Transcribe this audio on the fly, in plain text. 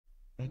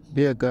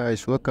Yeah,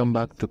 guys, welcome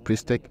back to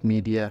Pristech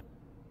Media.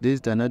 This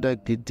is another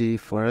good day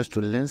for us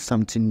to learn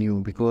something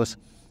new because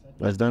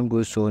as time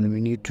goes on,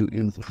 we need to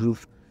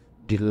improve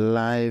the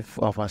life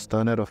of our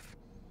standard of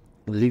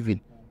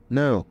living.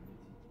 Now,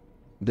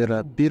 there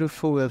are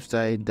beautiful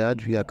websites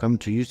that we are coming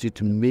to use it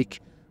to make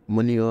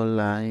money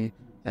online,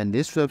 and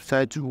this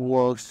website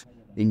works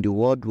in the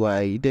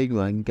worldwide. Either you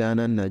are in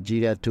Ghana,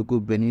 Nigeria, Togo,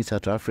 Benin,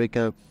 South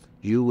Africa,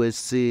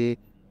 USA,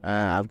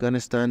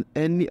 Afghanistan,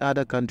 any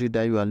other country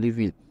that you are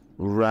living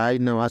right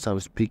now as I'm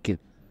speaking.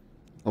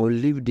 I will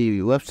leave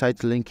the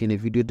website link in the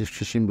video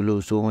description below.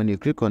 So when you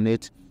click on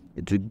it,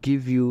 it will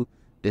give you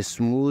the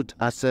smooth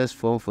access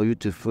form for you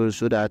to fill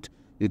so that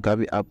you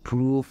can be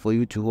approved for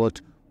you to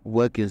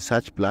work in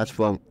such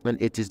platform.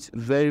 And it is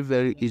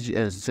very easy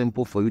and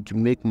simple for you to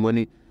make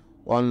money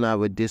online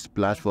with this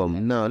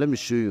platform. Now let me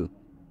show you.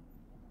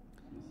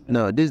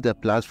 Now this is the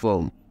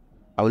platform.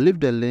 I will leave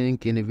the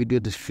link in the video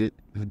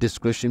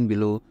description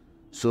below.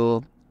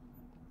 So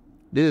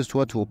this is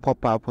what will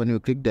pop up when you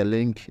click the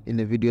link in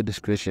the video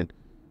description.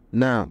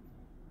 Now,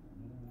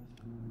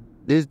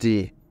 this is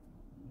the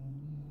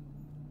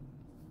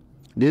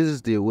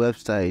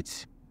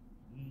website.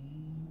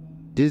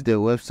 This is the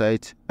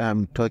website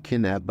I'm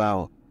talking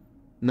about.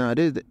 Now,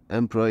 this is the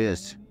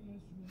employers.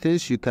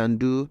 Things you can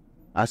do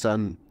as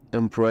an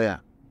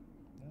employer.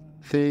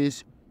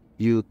 Things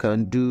you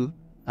can do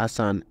as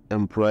an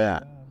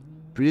employer.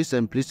 Please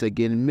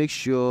again, make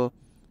sure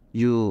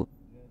you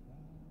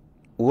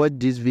watch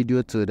this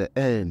video to the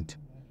end.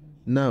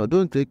 Now,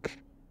 don't click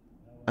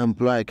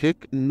employer.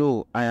 Click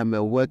no, I am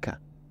a worker.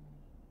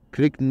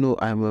 Click no,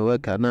 I am a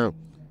worker. Now,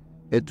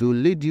 it will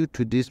lead you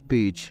to this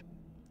page.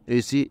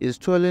 You see,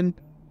 installing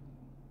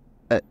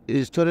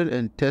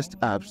and test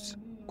apps,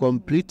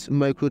 complete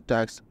micro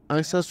tasks,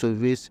 answer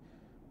surveys,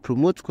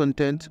 promote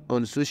content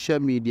on social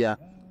media,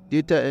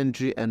 data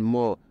entry, and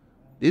more.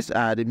 These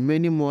are the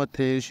many more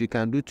things you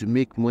can do to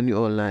make money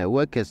online.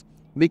 Workers,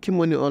 making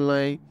money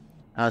online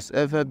has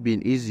ever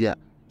been easier.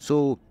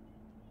 So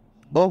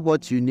all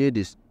what you need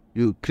is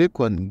you click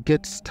on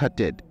get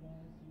started.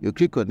 You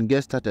click on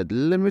get started.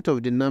 Limit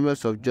of the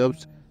numbers of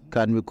jobs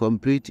can be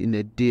complete in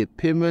a day.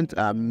 Payments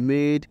are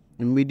made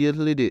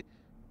immediately. The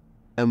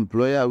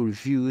employer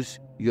reviews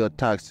your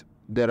tasks.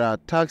 There are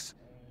tasks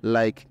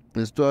like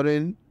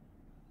installing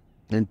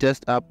and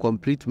test app,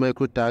 complete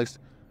micro tasks,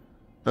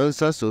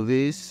 answer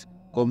surveys,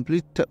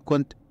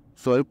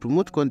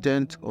 promote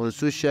content on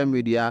social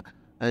media,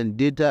 and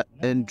data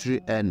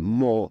entry, and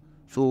more.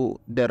 So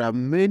there are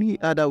many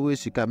other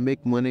ways you can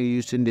make money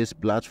using this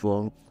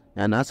platform,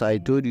 and as I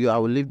told you, I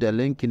will leave the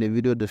link in the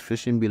video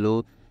description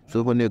below.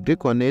 So when you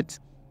click on it,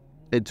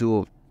 it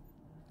will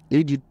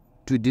lead you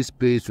to this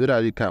page so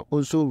that you can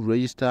also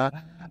register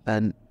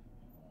and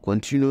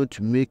continue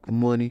to make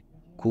money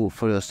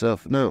for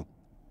yourself. Now,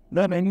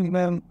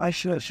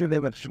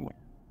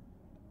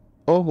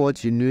 all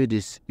what you need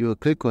is you will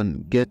click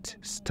on get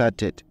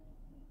started.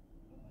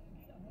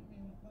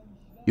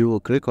 You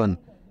will click on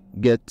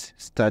get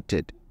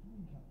started.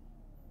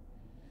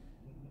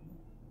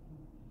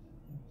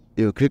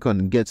 You will click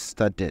on get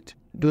started.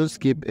 Don't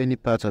skip any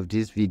part of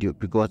this video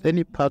because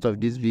any part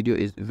of this video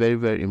is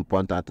very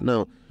important.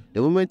 Now,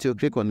 the moment you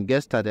click on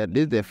get started,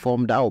 this is the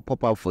form that will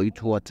pop up for you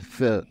to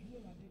fill.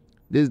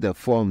 This is the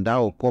form that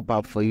will pop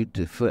up for you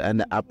to fill,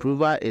 and the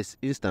approval is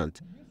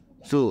instant.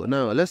 So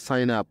now let's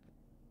sign up.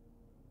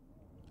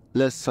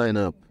 Let's sign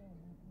up.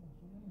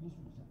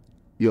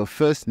 Your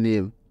first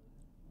name.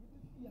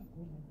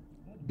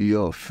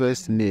 Your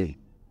first name.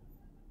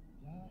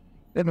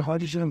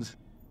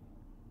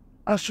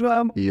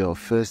 Your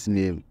first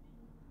name.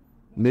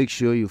 Make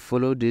sure you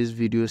follow this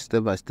video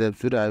step by step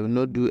so that I will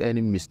not do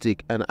any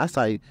mistake. And as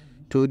I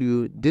told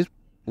you, this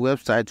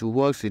website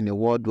works in the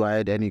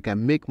worldwide, and you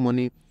can make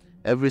money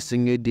every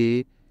single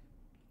day.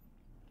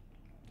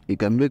 You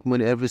can make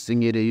money every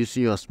single day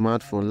using your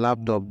smartphone,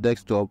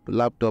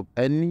 laptop,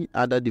 any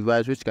other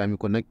device which can be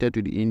connected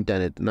to the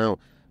internet. Now,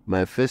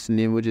 my first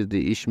name, which is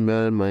the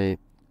Ishmael, my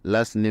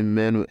last name,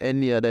 Menu,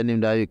 any other name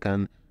that you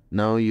can.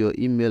 Now, your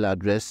email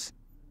address.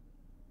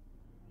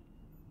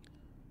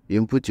 You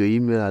input your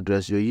email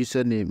address, your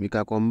username. You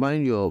can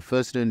combine your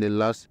first name and the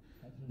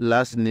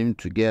last name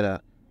together.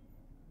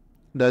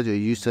 That's your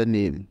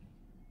username.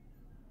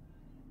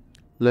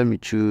 Let me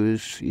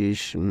choose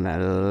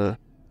Ishmael.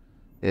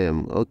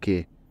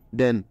 Okay.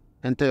 Then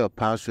enter your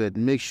password.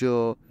 Make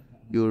sure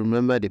you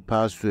remember the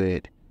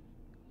password.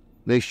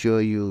 Make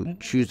sure you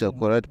choose the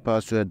correct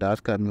password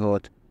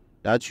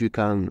that you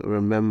can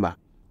remember.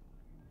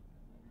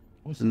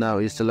 So now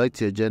you select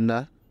your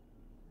gender.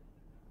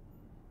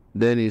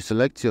 Then you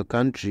select your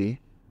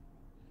country.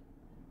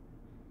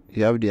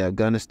 You have the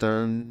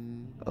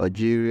Afghanistan,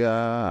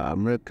 Algeria,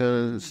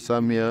 American,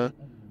 Samia,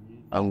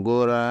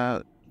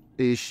 Angola,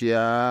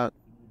 Asia,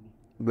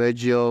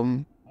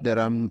 Belgium. There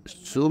are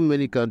so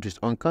many countries,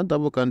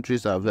 uncountable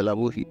countries are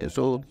available here.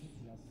 So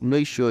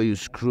make sure you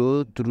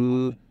scroll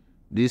through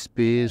this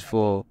page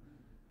for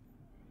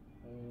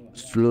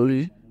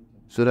slowly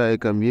so that you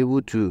can be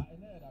able to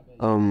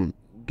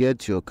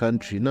get your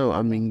country. Now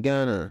I'm in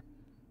Ghana.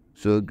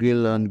 So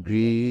Greenland,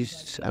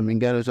 Greece,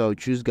 Ghana, so I'll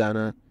choose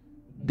Ghana.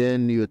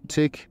 Then you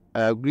take,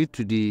 I agree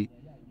to the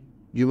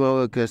human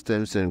workers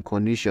terms and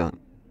condition,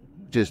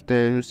 which is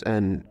terms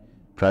and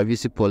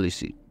privacy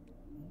policy.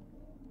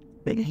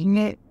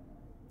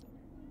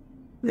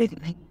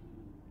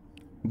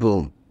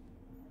 Boom.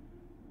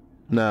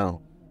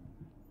 Now,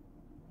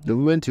 the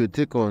moment you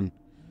take on,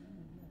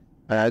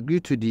 I agree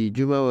to the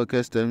human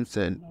workers terms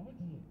and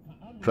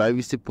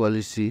privacy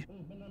policy,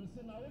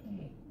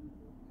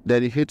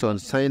 then you hit on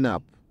sign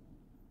up.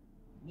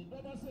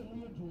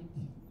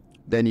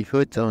 Then you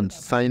hit on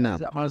sign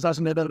up.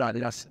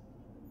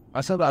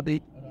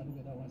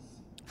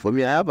 For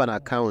me, I have an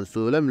account,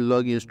 so let me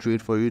log in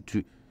straight for you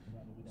to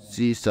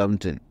see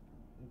something.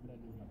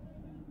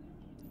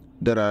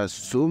 There are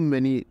so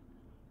many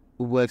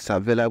works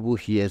available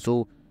here,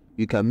 so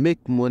you can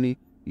make money.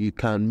 You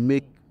can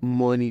make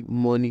money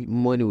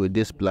with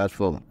this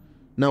platform.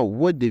 Now,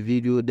 watch the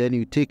video, then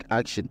you take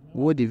action.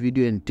 Watch the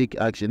video and take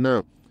action.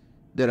 Now,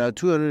 there are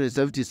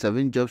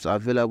 277 jobs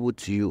available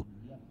to you.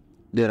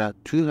 There are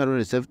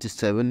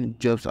 277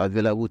 jobs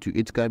available to you.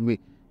 It can be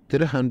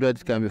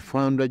 300, it can be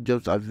 400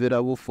 jobs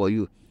available for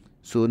you.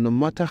 So no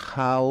matter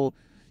how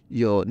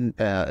your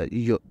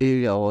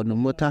area, or no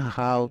matter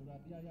how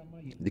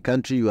the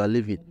country you are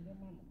living,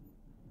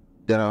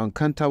 there are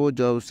uncountable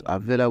jobs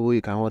available.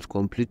 You can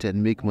complete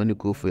and make money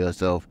go for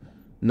yourself.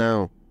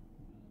 Now,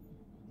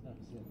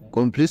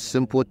 complete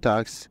simple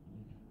tasks,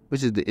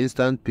 which is the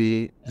instant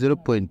pay,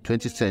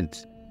 0.20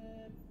 cents.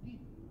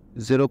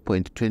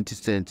 0.20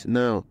 cents.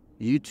 Now,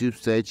 YouTube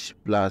search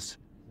plus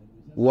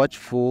watch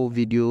full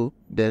video,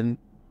 then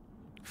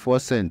 4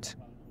 cents.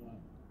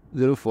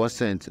 0.4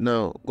 cents.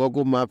 Now,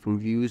 Google Map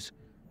reviews,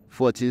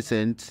 14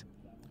 cents.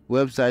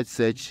 Website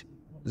search,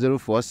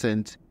 0.4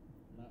 cents.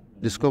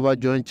 Discover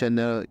join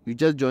channel. You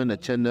just join the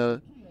channel,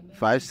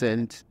 5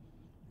 cents.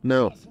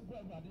 Now,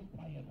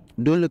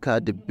 don't look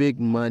at the big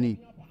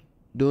money.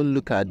 Don't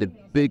look at the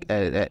big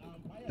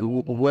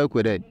work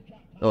with it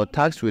or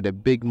tax with the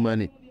big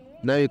money.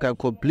 Now you can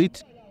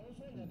complete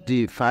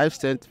the 5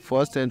 cent,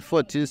 4 cent,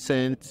 14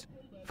 cents,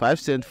 5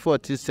 cent,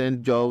 40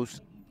 cent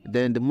jobs.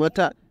 Then the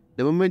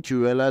moment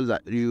you realize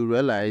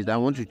I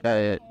want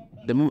to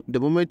the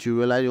moment you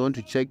realize you want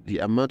to check the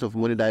amount of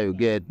money that you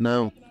get,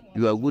 now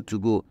you are good to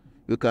go.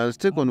 You can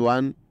stick on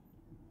one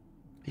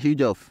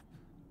huge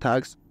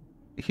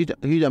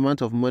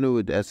amount of money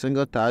with a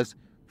single task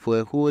for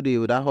a whole day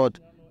without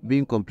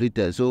being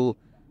completed. So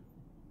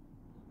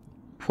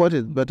what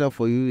is better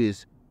for you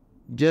is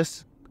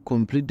just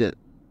complete the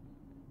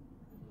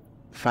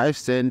 5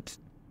 cent,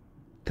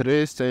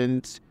 3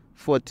 cents,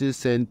 40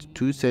 cent,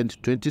 2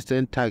 cent, 20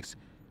 cent tax,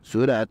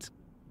 so that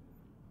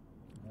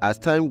as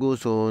time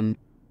goes on,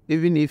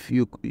 even if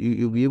you'll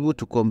be able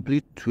to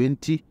complete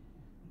 20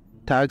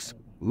 tax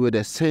with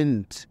a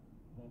cent,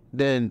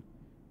 then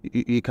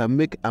you can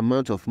make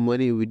amount of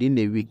money within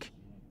a week.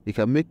 You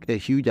can make a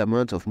huge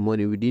amount of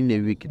money within a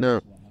week.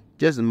 Now,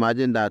 just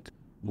imagine that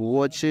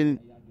watching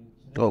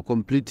or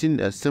completing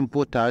a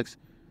simple task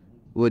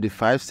with the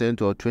 5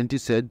 cents or 20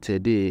 cents a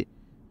day.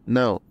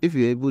 Now, if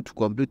you're able to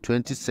complete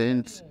 20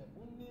 cent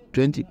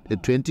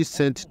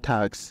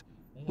tax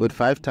with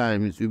 5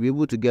 times, you'll be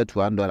able to get to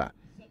 $1.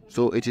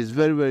 So it is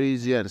very, very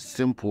easy and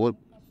simple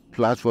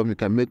platform. You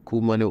can make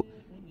cool money.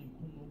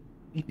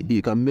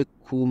 You can make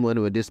cool money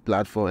with this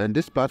platform, and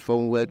this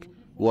platform work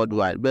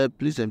worldwide. But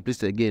please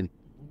again,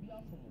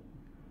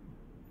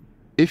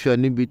 if you're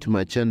newbie to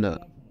my channel,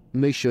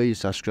 make sure you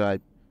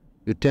subscribe,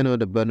 you turn on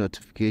the bell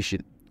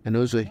notification, and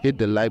also hit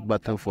the like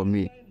button for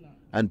me.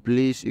 And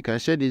please, you can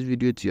share this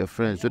video to your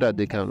friends so that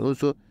they can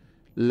also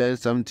learn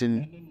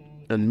something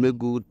and make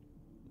good,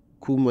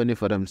 cool money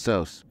for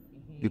themselves,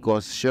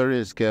 because sharing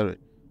is caring.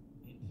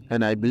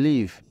 And I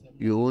believe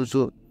you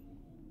also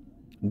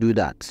do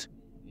that.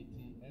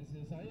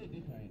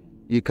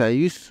 You can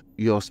use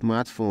your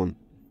smartphone,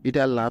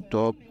 either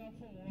laptop,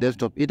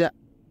 desktop, either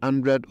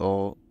Android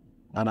or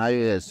an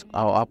iOS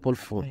or Apple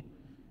phone.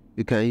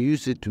 You can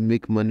use it to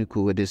make money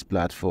cool with this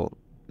platform.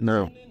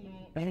 Now,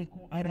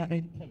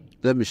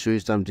 let me show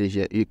you something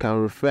here. You can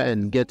refer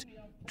and get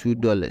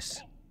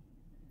 $2.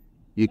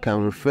 You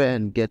can refer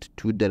and get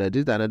 $2.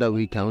 This is another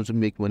way you can also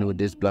make money with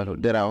this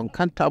platform. There are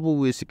uncountable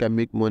ways you can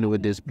make money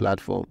with this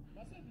platform.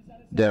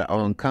 There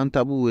are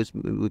uncountable ways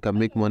we can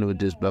make money with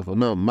this platform.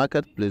 Now,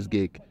 marketplace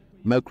gig,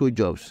 micro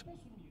jobs.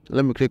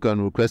 Let me click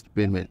on request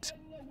payment.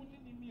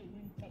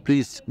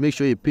 Please make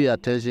sure you pay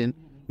attention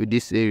with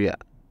this area,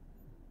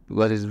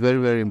 because it's very,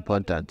 very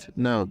important.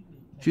 Now,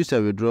 choose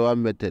a withdrawal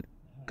method.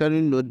 Can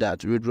you know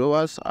that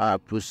withdrawals are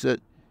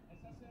processed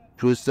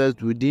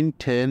within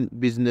 10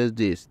 business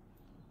days?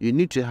 You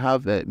need to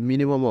have a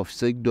minimum of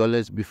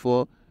 $6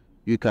 before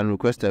you can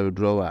request a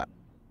withdrawal.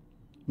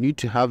 You need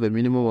to have a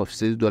minimum of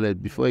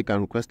 $6 before you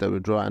can request a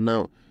withdrawal.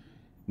 Now,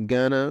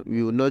 Ghana,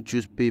 you will not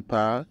choose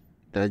PayPal.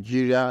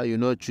 Nigeria, you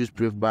will not choose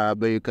PayPal,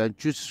 but you can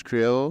choose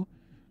Skrill,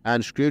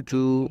 and Skrill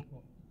 2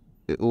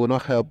 will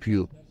not help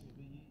you.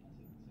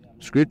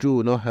 Skrill 2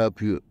 will not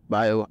help you,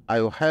 but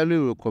I will highly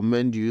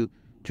recommend you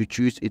to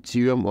choose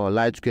Ethereum or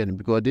Litecoin,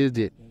 because this is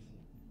the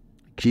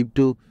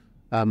crypto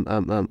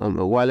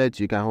wallet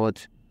you can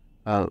what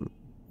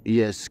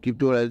yes,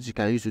 crypto wallet you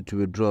can use it to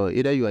withdraw.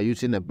 Either you are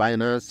using a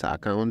Binance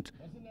account,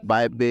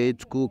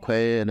 Bybit,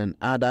 KuCoin, and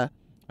other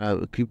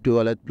crypto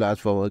wallet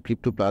platform or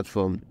crypto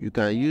platform, you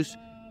can use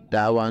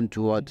that one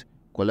to what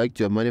collect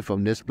your money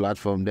from this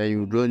platform. Then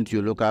you draw into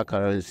your local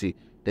currency.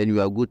 Then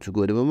you are good to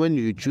go. The moment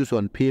you choose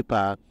on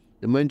paper,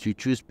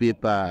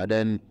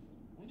 then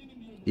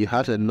you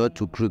had a knot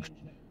to crook.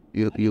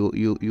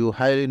 You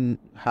highly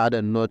had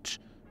a knot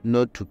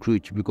to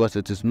crook, because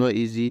it is not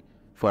easy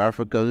for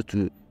Africans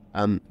to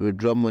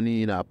withdraw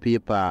money in our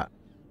paper.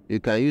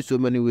 You can use so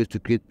many ways to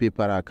create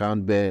paper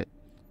account, but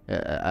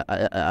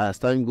as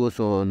time goes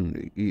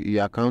on,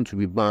 your account will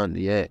be banned.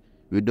 Yeah,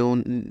 we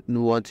don't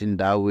want in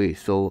that way,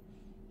 so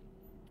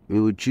we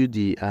will choose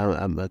the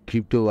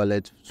crypto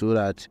wallet so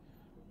that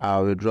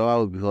our withdrawal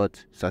will be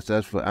what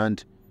successful,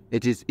 and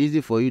it is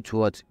easy for you to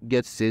what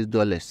get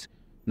 $6.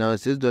 Now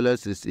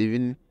 $6 is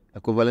even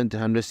equivalent to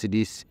 100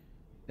 cedis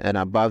and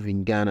above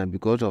in Ghana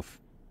because of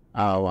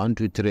our 1,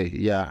 2, 3.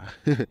 Yeah,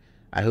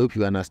 I hope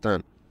you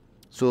understand.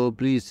 So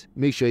please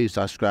make sure you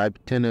subscribe,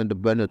 turn on the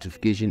bell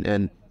notification,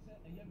 and